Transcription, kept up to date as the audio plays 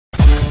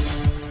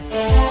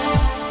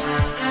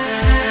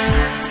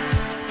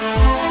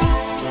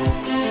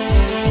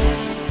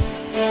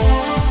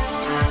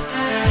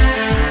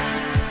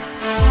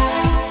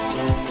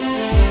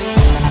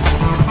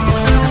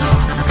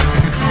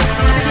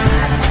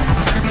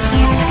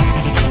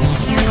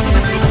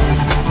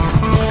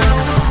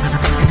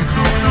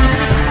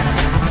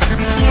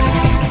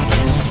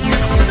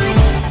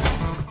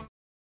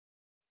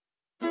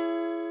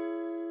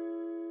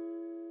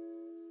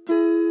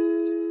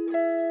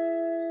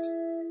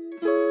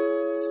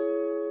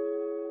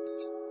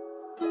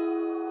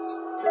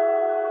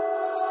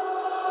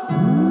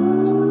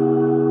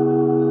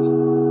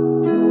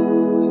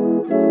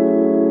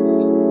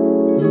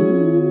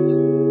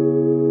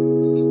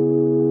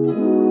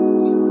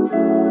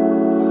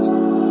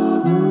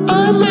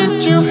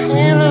met you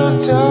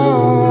in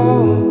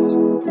town.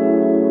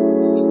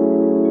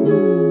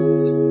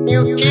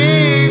 You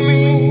gave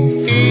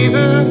me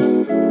fever.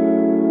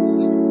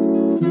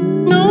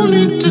 No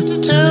need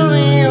to tell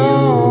me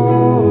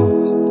all.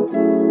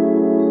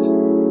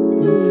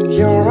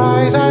 Your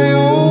eyes I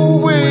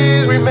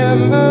always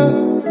remember.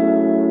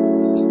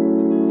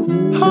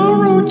 I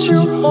wrote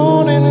you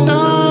on and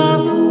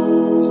on.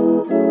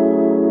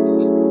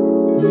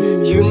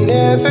 You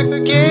never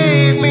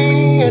gave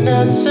me an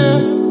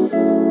answer.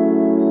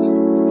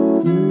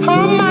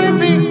 Am I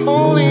the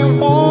only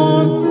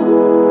one?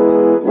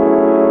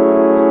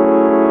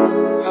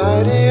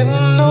 I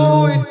didn't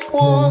know it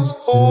was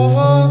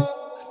over.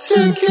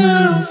 Take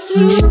care of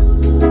you.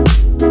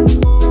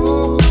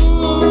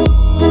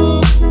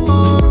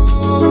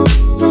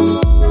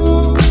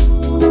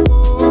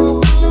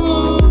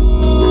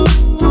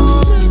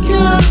 Take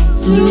care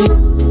of you.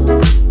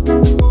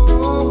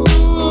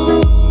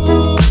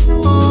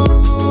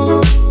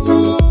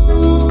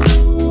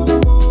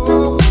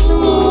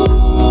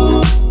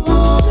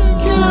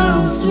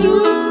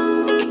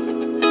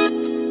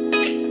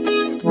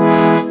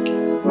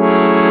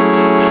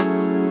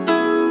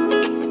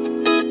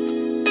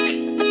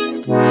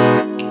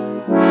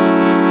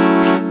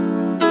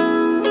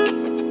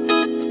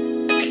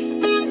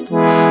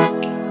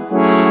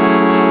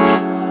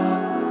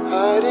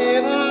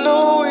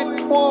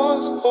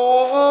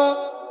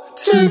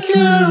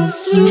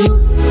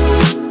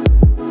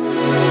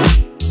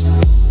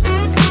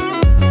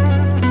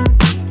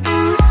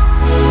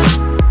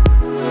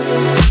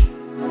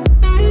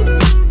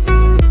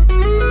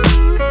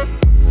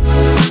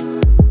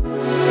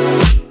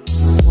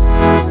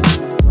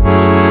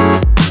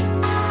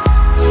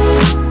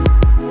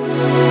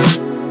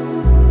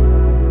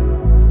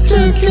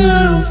 Take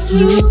care of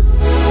you.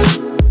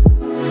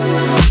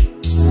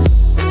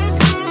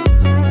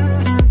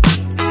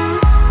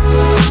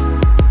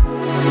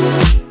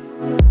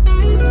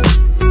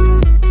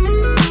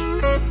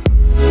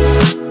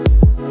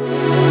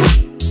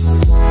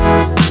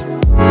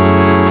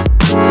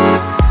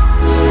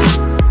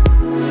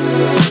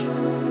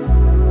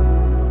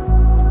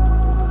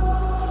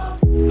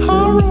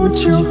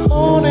 You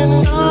on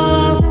and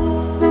on.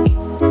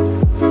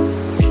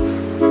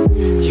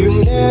 You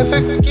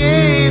never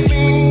gave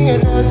me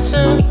an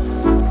answer.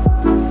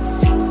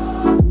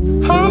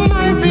 Am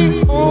I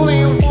the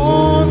only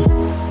one?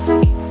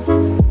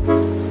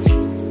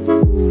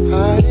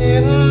 I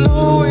didn't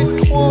know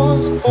it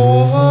was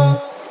over.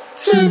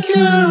 Take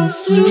care of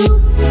you.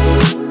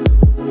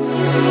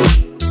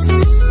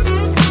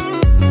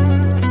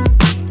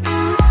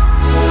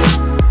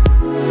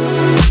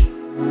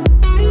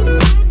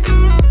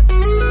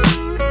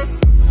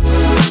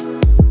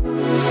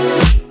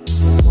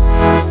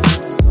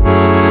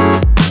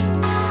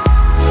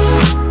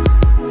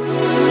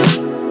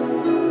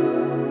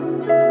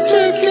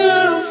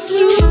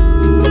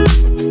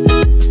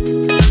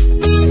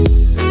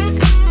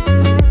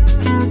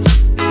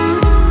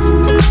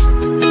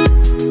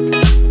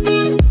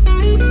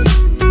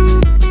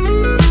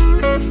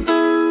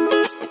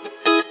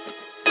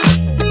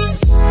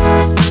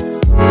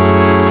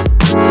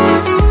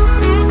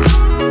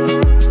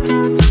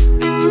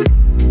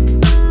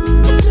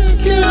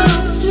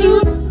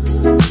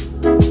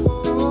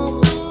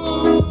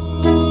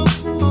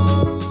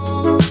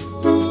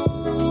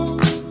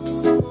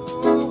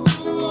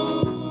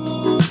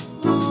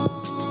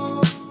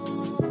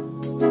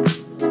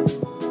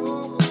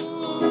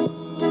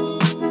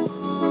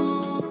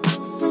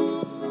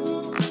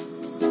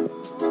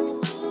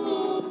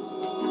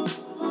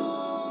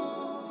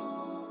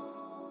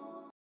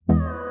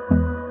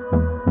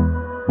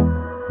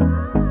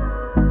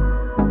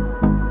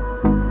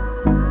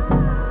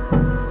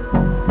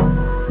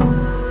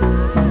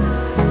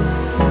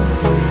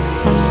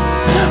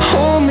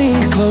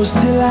 Close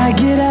till I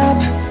get up.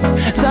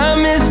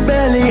 Time is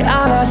barely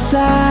on our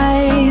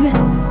side.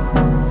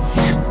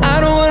 I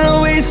don't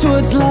wanna waste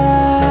what's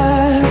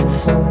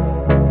left.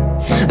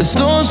 The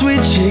storms we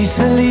chase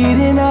are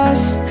leading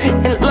us,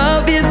 and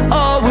love is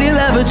all we'll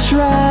ever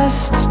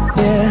trust.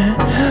 Yeah,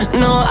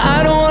 no,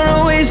 I don't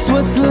wanna waste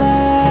what's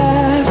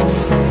left.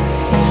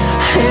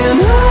 And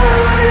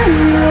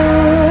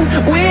on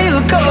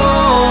we'll go,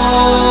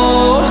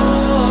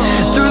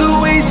 through the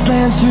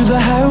wastelands, through the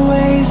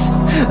highways,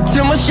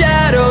 till my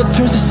shadow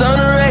turns to sun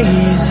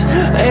rays.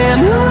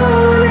 And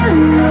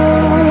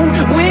on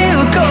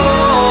we'll go,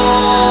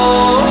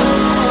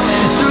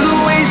 through the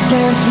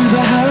wastelands, through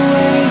the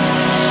highways.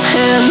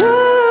 And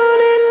on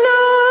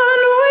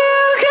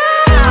we'll go.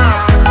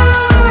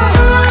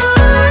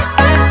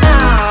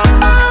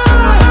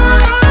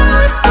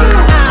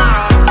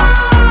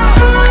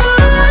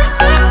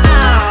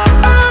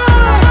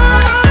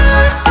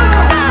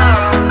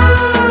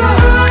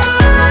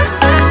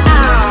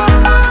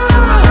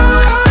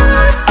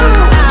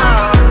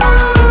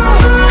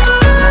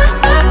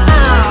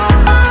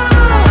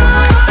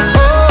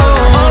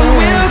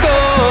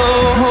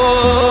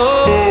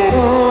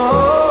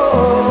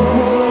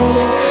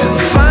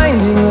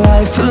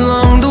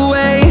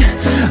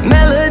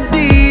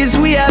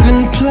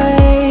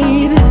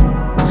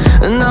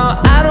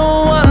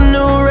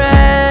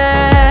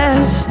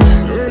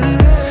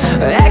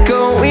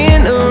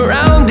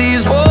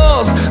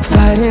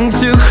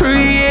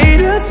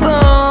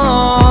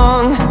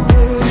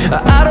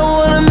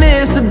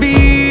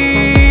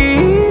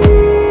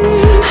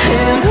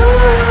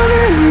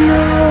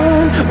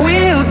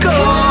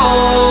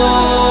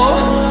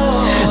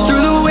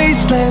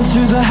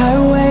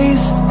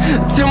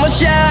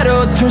 shadow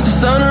turns to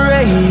sun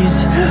rays.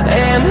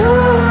 And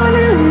on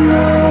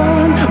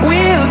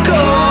we'll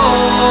go,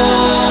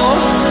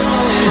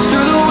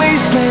 through the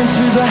wastelands,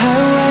 through the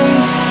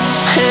highways.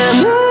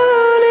 And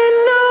on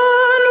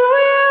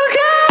we'll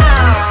go.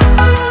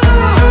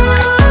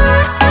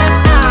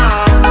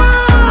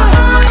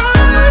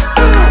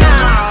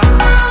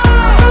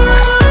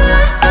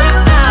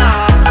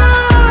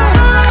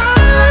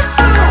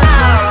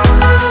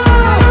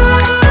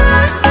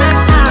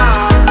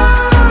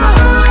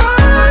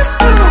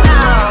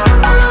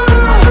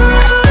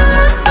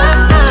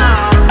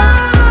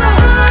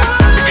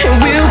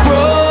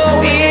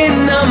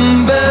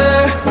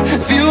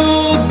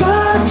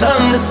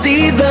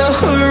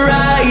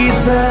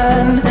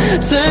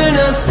 Turn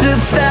us to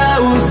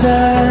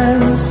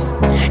thousands,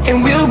 and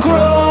we'll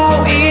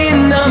grow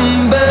in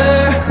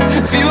number,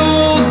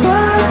 fueled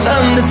by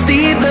them to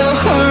see the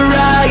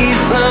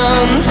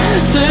horizon.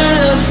 Turn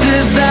us to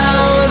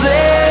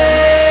thousands,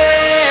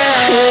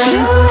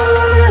 and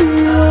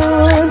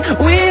on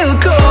we'll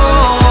go,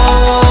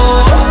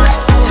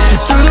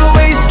 through the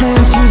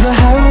wastelands, through the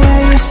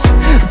highways,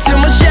 till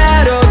my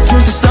shadow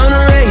turns to sun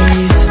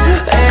rays.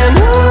 And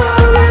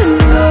on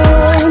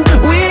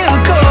we'll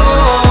go,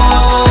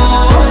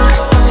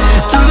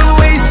 through the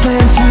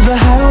wastelands, through the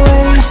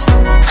highways.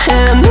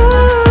 And on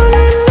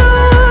we'll go.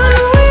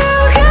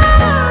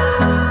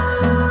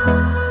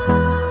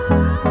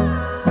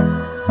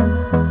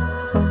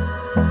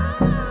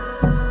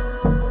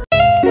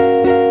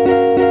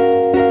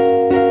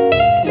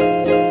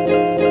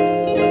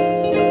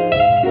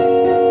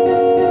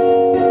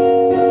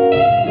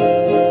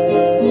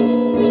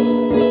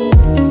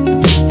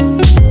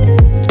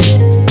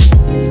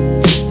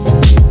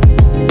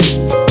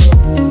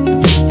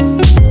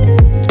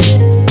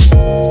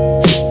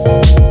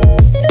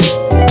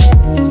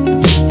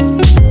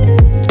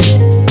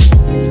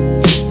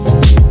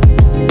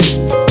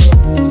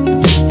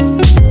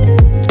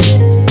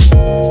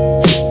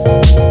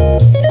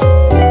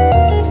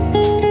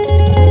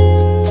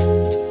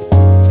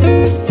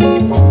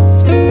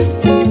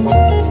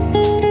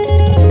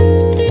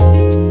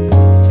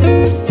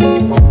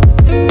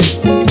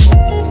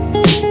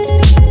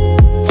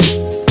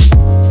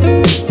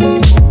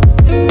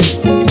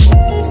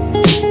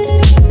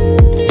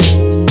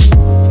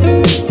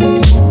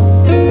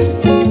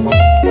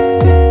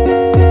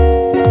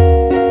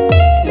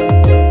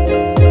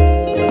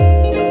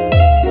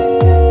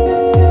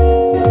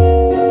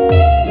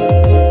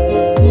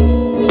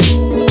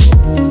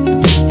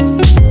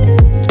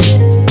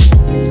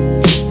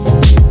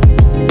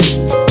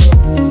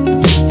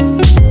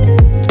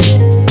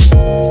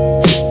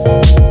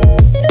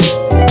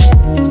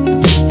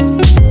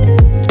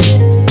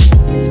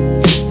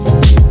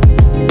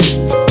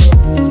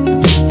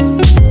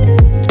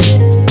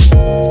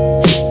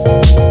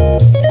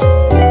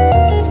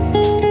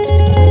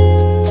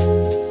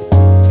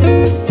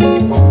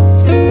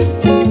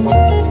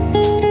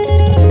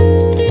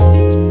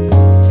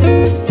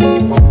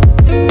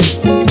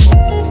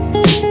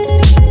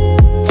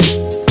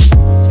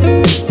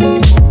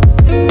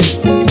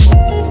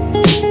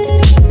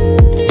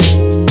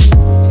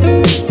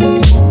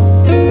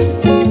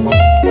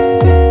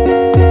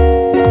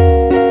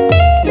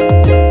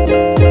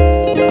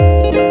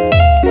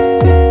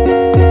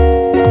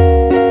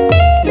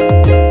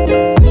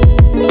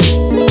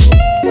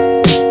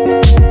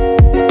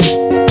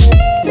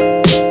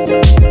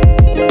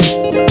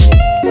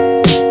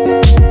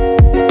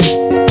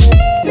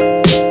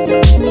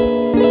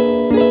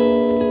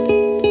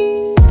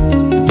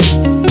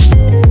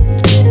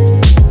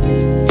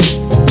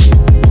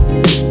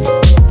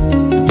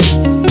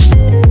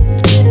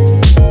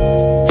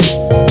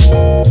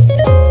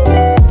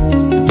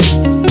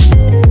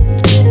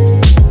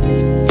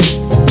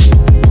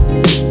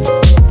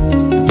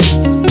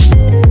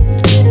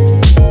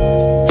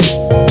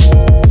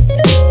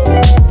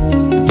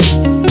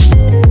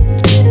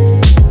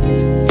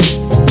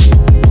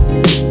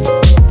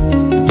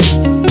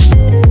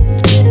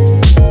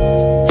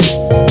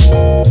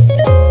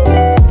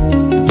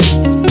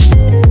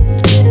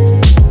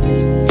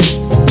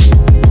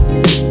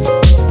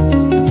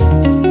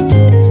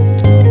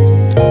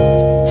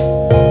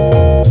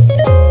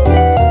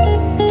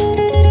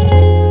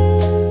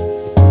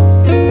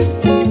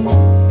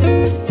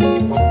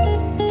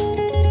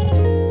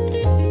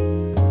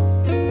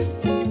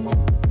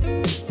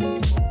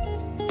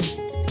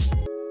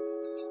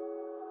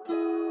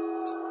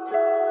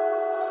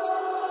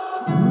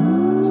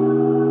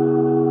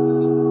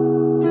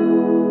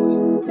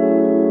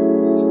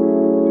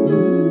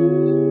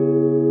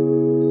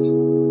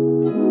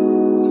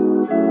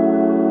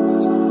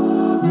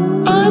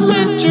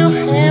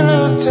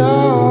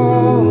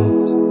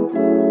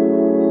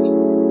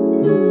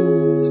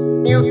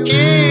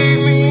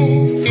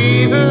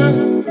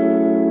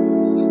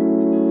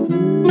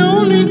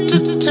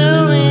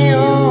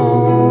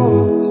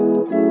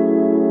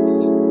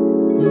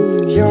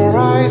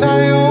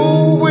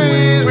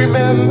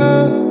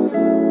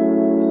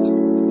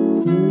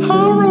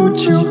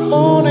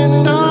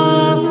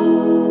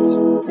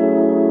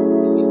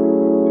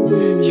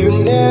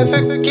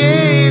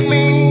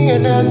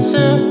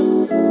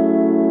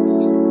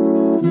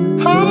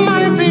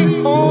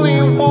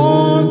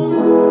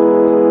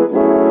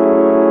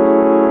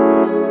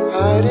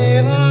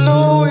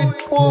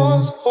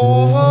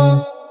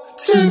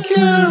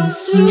 care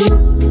of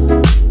you.